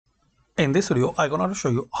In this video, I'm going to show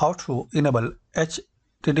you how to enable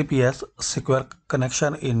HTTPS secure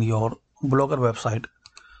connection in your Blogger website.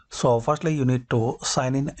 So firstly, you need to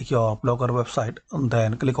sign in your Blogger website and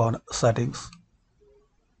then click on settings.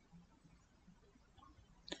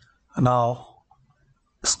 Now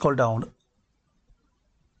scroll down.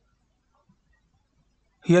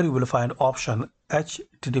 Here you will find option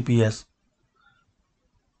HTTPS.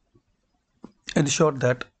 Ensure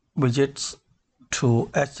that widgets to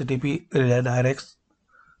HTTP redirects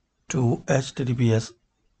to HTTPS.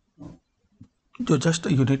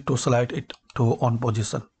 You need to select it to on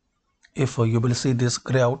position. If you will see this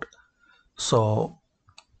gray out, so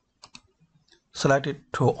select it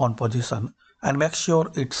to on position and make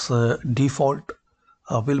sure its default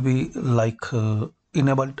will be like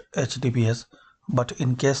enabled HTTPS. But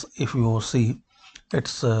in case if you see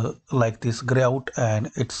it's like this gray out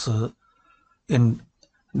and it's in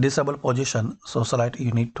disable position, so select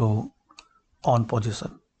you need to on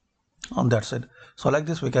position, and that's it. So like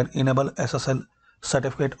this we can enable SSL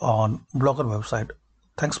certificate on Blogger website.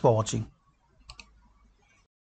 Thanks for watching.